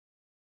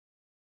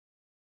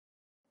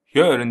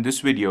Here in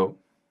this video,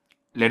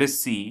 let us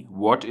see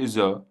what is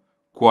a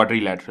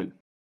quadrilateral.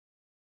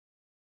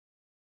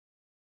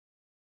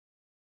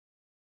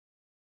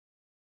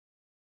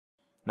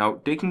 Now,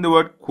 taking the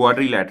word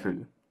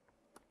quadrilateral,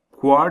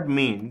 quad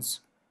means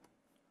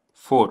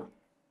 4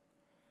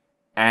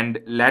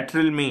 and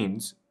lateral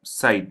means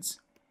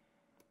sides.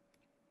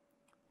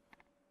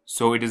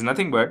 So it is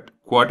nothing but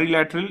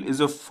quadrilateral is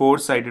a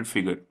 4-sided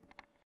figure.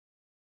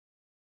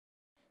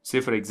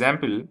 Say for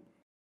example,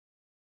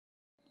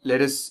 let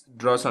us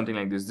draw something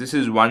like this. This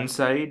is one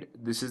side,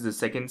 this is the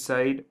second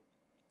side,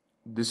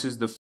 this is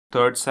the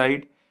third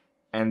side,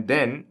 and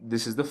then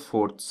this is the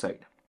fourth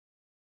side.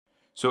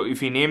 So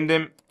if we name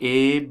them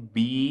A,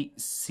 B,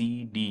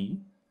 C, D,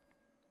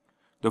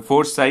 the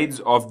 4 sides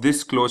of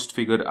this closed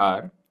figure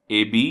are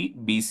AB,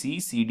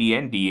 BC, CD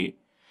and DA.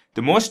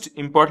 The most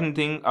important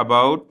thing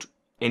about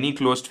any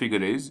closed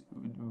figure is,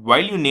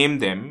 while you name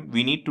them,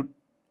 we need to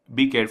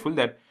be careful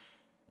that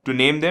to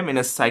name them in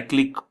a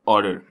cyclic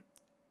order.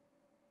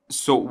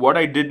 So what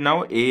I did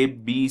now, A,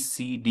 B,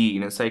 C, D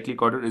in a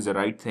cyclic order is the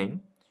right thing.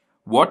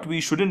 What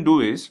we shouldn't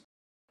do is,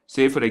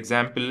 say for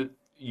example,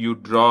 you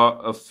draw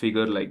a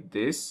figure like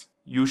this.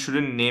 You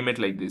shouldn't name it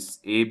like this,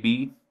 A,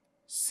 B,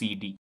 C,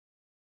 D.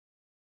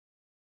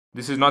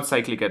 This is not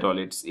cyclic at all.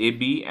 It's A,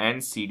 B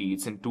and C, D.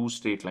 It's in 2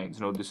 straight lines.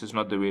 No, this is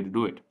not the way to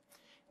do it.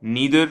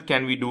 Neither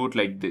can we do it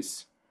like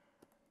this.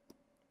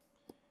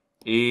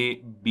 A,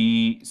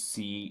 B,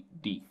 C,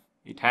 D.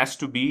 It has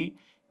to be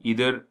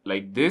either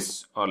like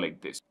this or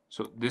like this.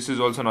 So this is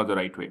also not the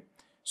right way.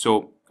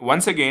 So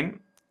once again,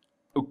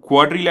 a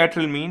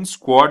quadrilateral means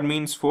quad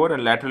means 4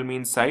 and lateral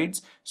means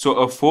sides. So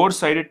a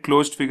 4-sided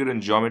closed figure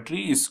in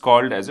geometry is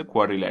called as a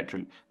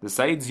quadrilateral. The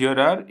sides here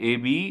are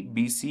AB,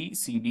 BC,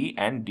 CD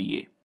and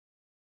DA.